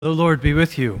The Lord be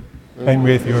with you. And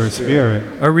with your spirit.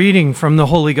 A reading from the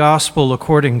Holy Gospel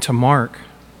according to Mark.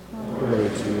 Glory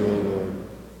to you, O Lord.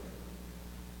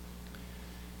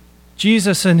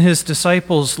 Jesus and his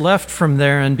disciples left from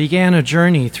there and began a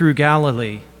journey through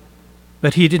Galilee,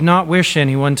 but he did not wish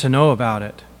anyone to know about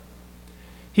it.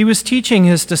 He was teaching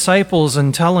his disciples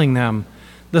and telling them,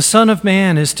 "The Son of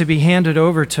Man is to be handed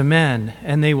over to men,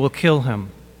 and they will kill him.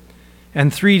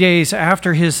 And 3 days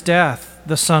after his death,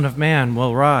 the Son of Man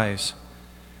will rise."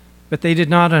 But they did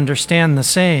not understand the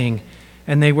saying,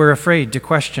 and they were afraid to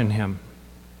question him.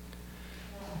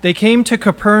 They came to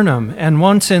Capernaum, and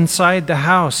once inside the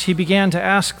house, he began to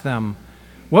ask them,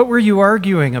 "What were you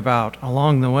arguing about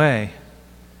along the way?"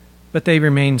 But they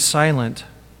remained silent.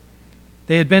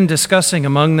 They had been discussing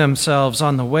among themselves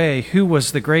on the way who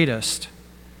was the greatest.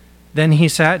 Then he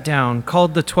sat down,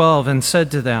 called the 12, and said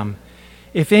to them,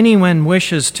 "If anyone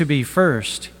wishes to be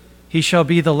first, he shall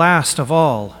be the last of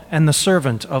all and the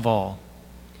servant of all."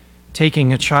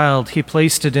 Taking a child, he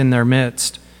placed it in their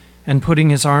midst, and putting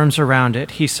his arms around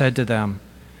it, he said to them,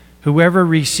 "Whoever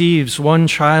receives one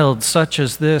child such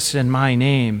as this in my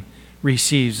name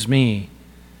receives me,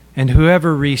 and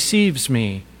whoever receives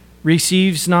me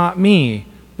receives not me,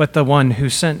 but the one who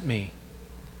sent me."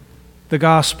 The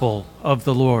Gospel of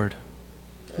the Lord.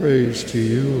 Praise to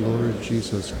you, Lord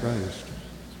Jesus Christ.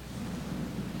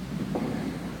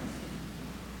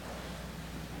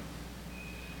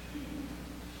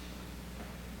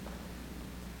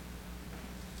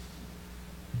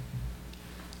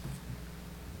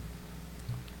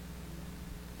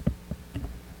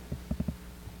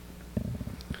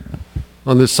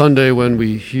 On this Sunday, when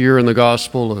we hear in the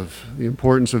Gospel of the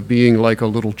importance of being like a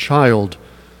little child,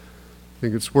 I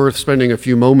think it's worth spending a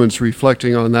few moments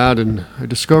reflecting on that, and I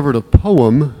discovered a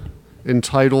poem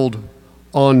entitled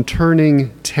 "On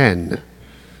Turning 10."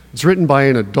 It's written by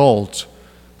an adult,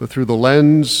 but through the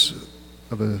lens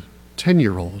of a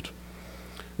 10-year-old.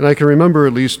 And I can remember,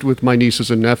 at least with my nieces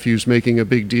and nephews, making a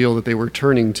big deal that they were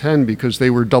turning 10 because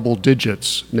they were double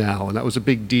digits now, and that was a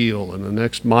big deal. And the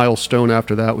next milestone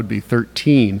after that would be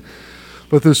 13.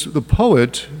 But the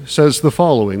poet says the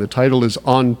following. The title is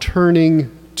 "On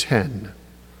Turning 10."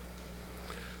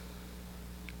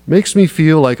 Makes me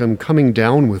feel like I'm coming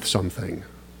down with something.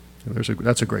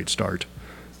 That's a great start.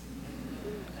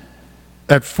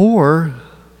 At 4,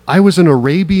 I was an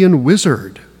Arabian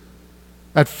wizard.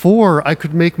 At 4, I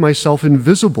could make myself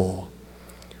invisible.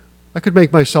 I could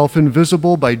make myself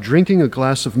invisible by drinking a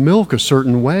glass of milk a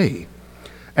certain way.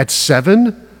 At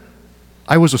 7,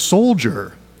 I was a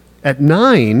soldier. At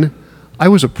 9, I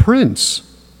was a prince.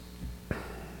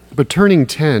 But turning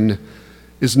 10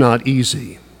 is not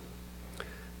easy.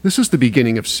 This is the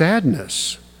beginning of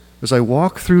sadness. As I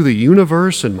walk through the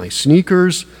universe in my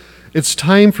sneakers, it's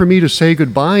time for me to say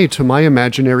goodbye to my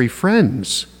imaginary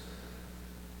friends.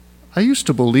 I used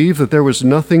to believe that there was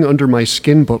nothing under my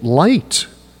skin but light.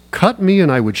 Cut me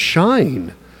and I would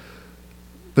shine.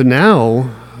 But now,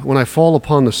 when I fall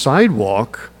upon the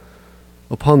sidewalk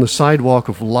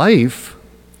of life,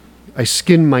 I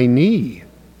skin my knee.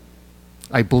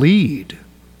 I bleed.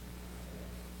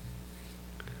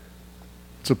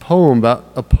 It's a poem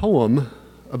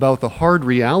about the hard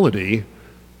reality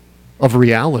of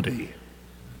reality.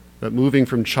 That moving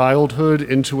from childhood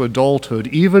into adulthood,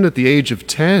 even at the age of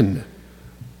 10,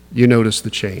 you notice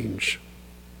the change.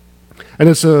 And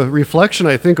it's a reflection,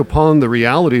 I think, upon the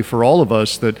reality for all of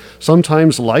us that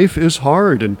sometimes life is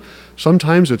hard and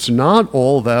sometimes it's not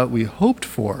all that we hoped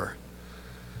for.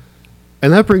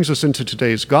 And that brings us into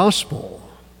today's gospel.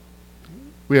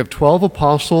 We have 12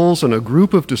 apostles and a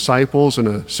group of disciples and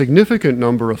a significant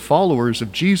number of followers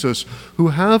of Jesus who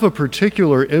have a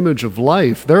particular image of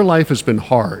life. Their life has been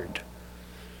hard.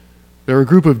 They're a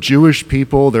group of Jewish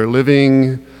people. They're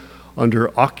living in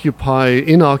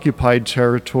occupied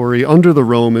territory under the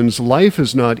Romans. Life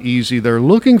is not easy. They're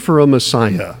looking for a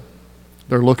Messiah.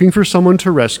 They're looking for someone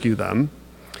to rescue them.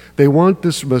 They want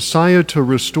this Messiah to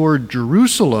restore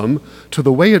Jerusalem to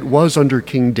the way it was under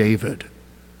King David.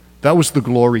 That was the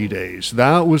glory days.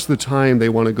 That was the time they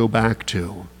want to go back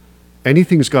to.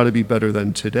 Anything's got to be better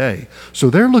than today. So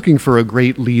they're looking for a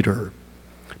great leader.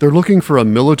 They're looking for a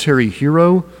military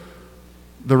hero.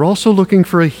 They're also looking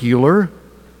for a healer.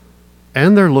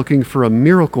 And they're looking for a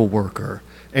miracle worker.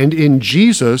 And in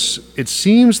Jesus, it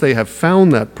seems they have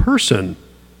found that person.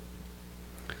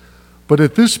 But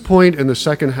at this point in the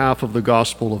second half of the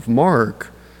Gospel of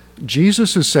Mark,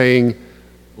 Jesus is saying,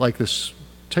 like this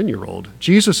 10-year-old,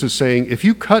 Jesus is saying, if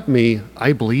you cut me,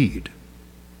 I bleed.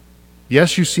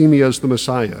 Yes, you see me as the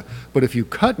Messiah, but if you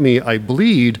cut me, I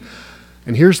bleed.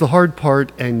 And here's the hard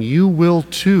part, and you will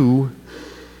too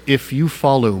if you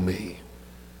follow me.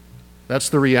 That's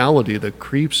the reality that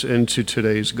creeps into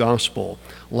today's gospel.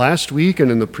 Last week and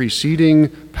in the preceding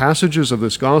passages of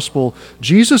this gospel,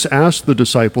 Jesus asked the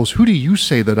disciples, "Who do you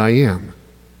say that I am?"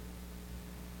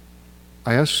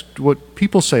 I asked what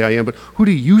people say I am, but who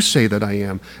do you say that I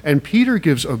am? And Peter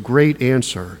gives a great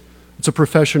answer. It's a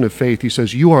profession of faith. He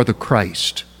says, "You are the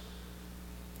Christ."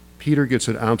 Peter gets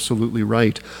it absolutely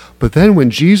right. But then when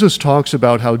Jesus talks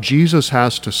about how Jesus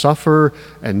has to suffer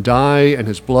and die and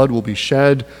his blood will be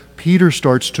shed, Peter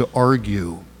starts to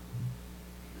argue.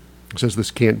 He says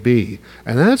this can't be.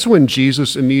 And that's when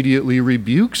Jesus immediately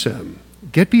rebukes him.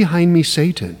 "Get behind me,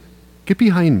 Satan. Get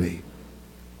behind me."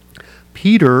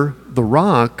 Peter, the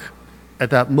rock,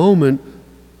 at that moment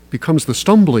becomes the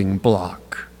stumbling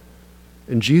block.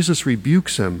 And Jesus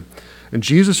rebukes him. And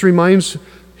Jesus reminds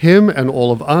him and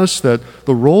all of us that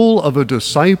the role of a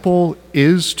disciple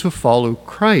is to follow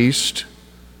Christ,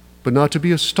 but not to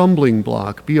be a stumbling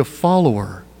block. Be a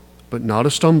follower, but not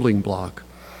a stumbling block.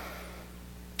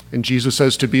 And Jesus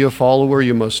says to be a follower,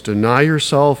 you must deny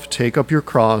yourself, take up your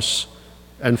cross,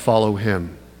 and follow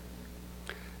him.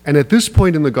 And at this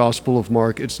point in the Gospel of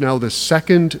Mark, it's now the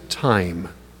second time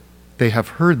they have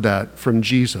heard that from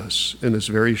Jesus in this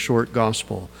very short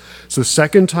gospel. It's the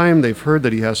second time they've heard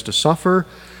that he has to suffer.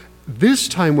 This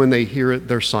time when they hear it,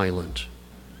 they're silent.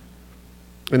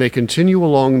 And they continue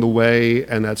along the way,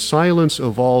 and that silence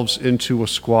evolves into a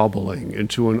squabbling,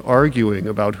 into an arguing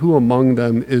about who among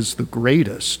them is the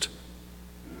greatest.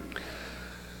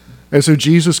 And so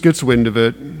Jesus gets wind of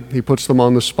it. He puts them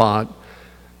on the spot.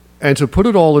 And to put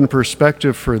it all in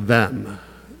perspective for them,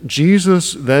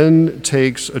 Jesus then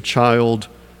takes a child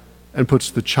and puts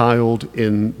the child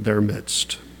in their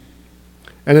midst.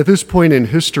 And at this point in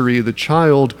history, the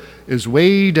child is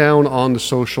way down on the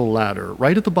social ladder,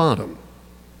 right at the bottom.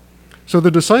 So the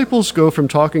disciples go from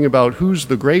talking about who's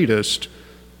the greatest,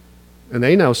 and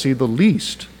they now see the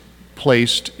least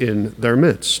placed in their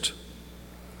midst.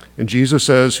 And Jesus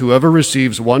says, "Whoever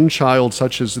receives one child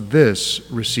such as this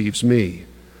receives me.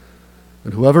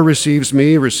 And whoever receives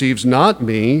me receives not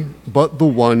me, but the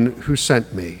one who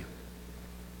sent me."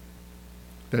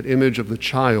 That image of the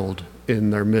child in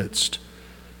their midst.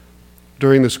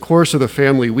 During this course of the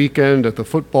family weekend at the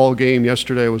football game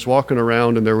yesterday, I was walking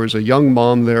around and there was a young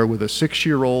mom there with a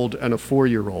 6-year-old and a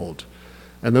 4-year-old.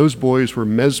 And those boys were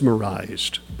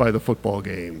mesmerized by the football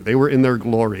game. They were in their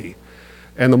glory.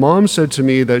 And the mom said to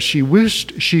me that she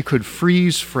wished she could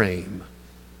freeze frame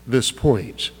this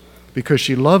point because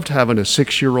she loved having a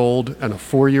 6-year-old and a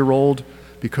 4-year-old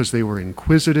because they were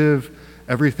inquisitive,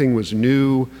 everything was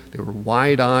new, they were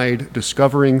wide-eyed,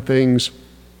 discovering things.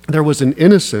 There was an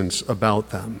innocence about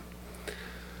them.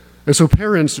 And so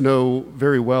parents know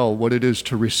very well what it is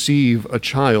to receive a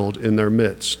child in their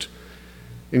midst.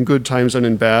 In good times and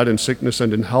in bad, in sickness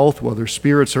and in health, while their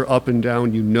spirits are up and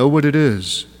down, you know what it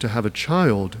is to have a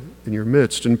child in your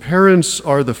midst. And parents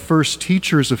are the first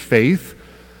teachers of faith.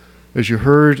 As you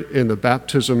heard in the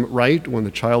baptism rite when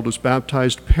the child was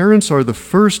baptized, parents are the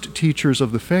first teachers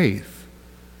of the faith.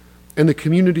 And the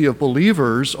community of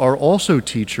believers are also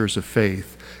teachers of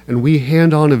faith. And we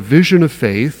hand on a vision of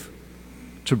faith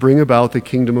to bring about the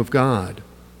kingdom of God.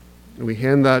 And we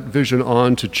hand that vision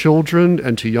on to children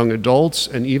and to young adults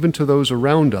and even to those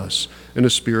around us in a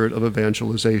spirit of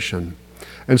evangelization.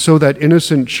 And so that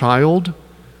innocent child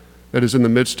that is in the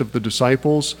midst of the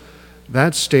disciples,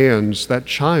 that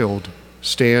child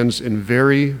stands in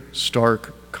very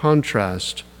stark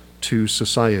contrast to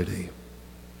society.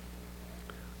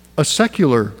 A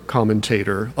secular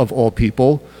commentator, of all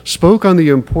people, spoke on the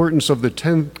importance of the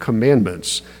 10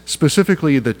 commandments,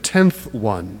 specifically the 10th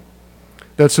one.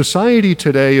 That society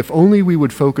today, if only we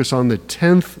would focus on the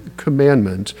 10th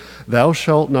commandment, thou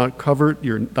shalt not covet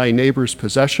thy neighbor's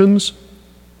possessions,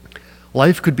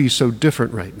 life could be so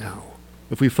different right now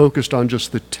if we focused on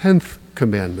just the 10th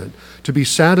commandment, to be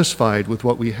satisfied with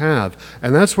what we have.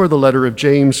 And that's where the letter of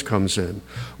James comes in.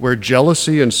 Where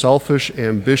jealousy and selfish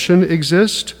ambition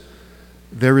exist,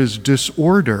 there is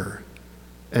disorder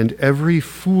and every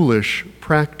foolish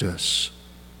practice.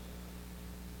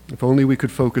 If only we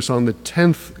could focus on the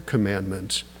 10th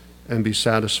commandment and be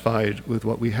satisfied with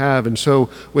what we have. And so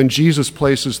when Jesus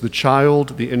places the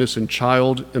child, the innocent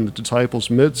child, in the disciples'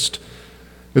 midst,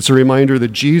 it's a reminder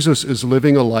that Jesus is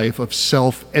living a life of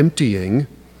self-emptying,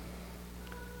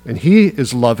 and he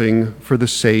is loving for the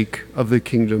sake of the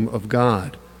kingdom of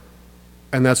God.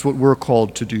 And that's what we're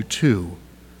called to do too,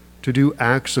 to do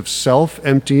acts of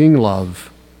self-emptying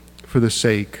love for the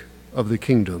sake of the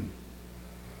kingdom.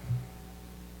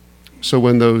 So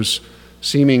when those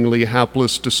seemingly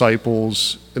hapless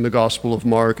disciples in the Gospel of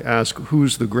Mark ask,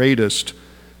 who's the greatest?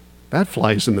 That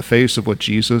flies in the face of what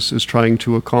Jesus is trying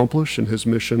to accomplish in his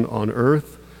mission on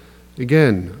earth.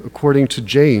 Again, according to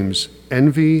James,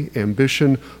 envy,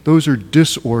 ambition, those are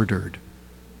disordered.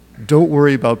 Don't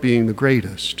worry about being the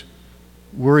greatest.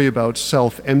 Worry about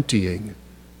self-emptying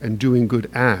and doing good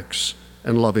acts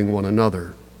and loving one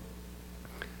another.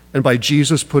 And by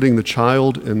Jesus putting the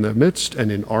child in the midst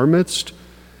and in our midst,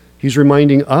 he's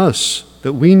reminding us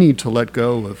that we need to let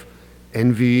go of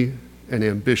envy and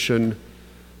ambition,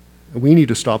 and we need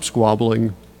to stop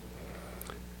squabbling.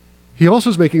 He also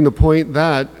is making the point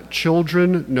that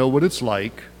children know what it's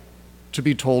like to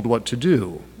be told what to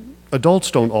do.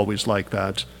 Adults don't always like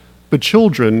that, but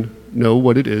children know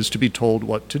what it is to be told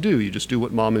what to do. You just do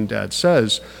what mom and dad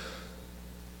says.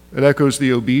 It echoes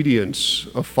the obedience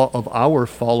of our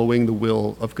following the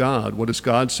will of God. What does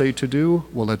God say to do?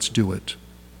 Well, let's do it.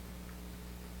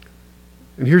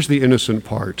 And here's the innocent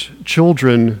part.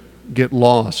 Children get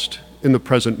lost in the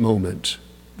present moment.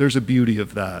 There's a beauty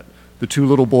of that. The two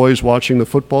little boys watching the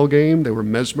football game, they were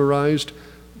mesmerized.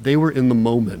 They were in the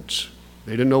moment.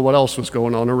 They didn't know what else was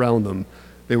going on around them.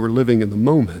 They were living in the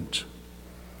moment.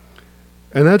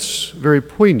 And that's very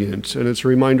poignant, and it's a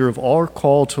reminder of our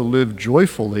call to live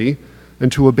joyfully and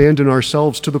to abandon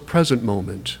ourselves to the present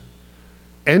moment.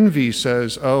 Envy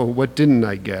says, oh, what didn't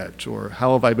I get? Or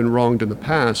how have I been wronged in the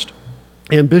past?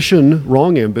 Ambition,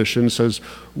 wrong ambition, says,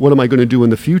 what am I going to do in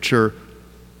the future?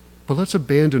 But let's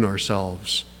abandon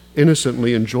ourselves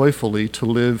innocently and joyfully to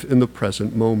live in the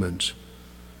present moment.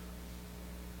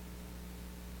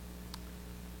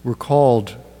 We're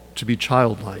called to be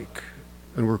childlike,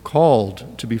 and we're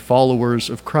called to be followers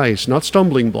of Christ, not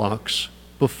stumbling blocks,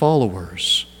 but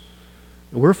followers.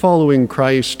 And we're following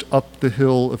Christ up the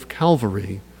hill of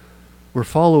Calvary. We're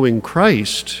following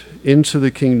Christ into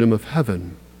the kingdom of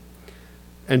heaven.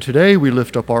 And today we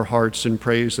lift up our hearts in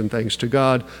praise and thanks to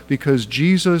God because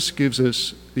Jesus gives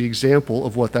us the example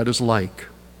of what that is like.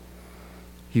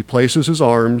 He places his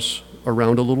arms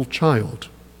around a little child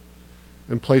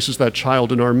and places that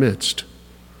child in our midst.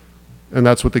 And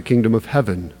that's what the kingdom of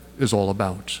heaven is all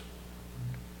about.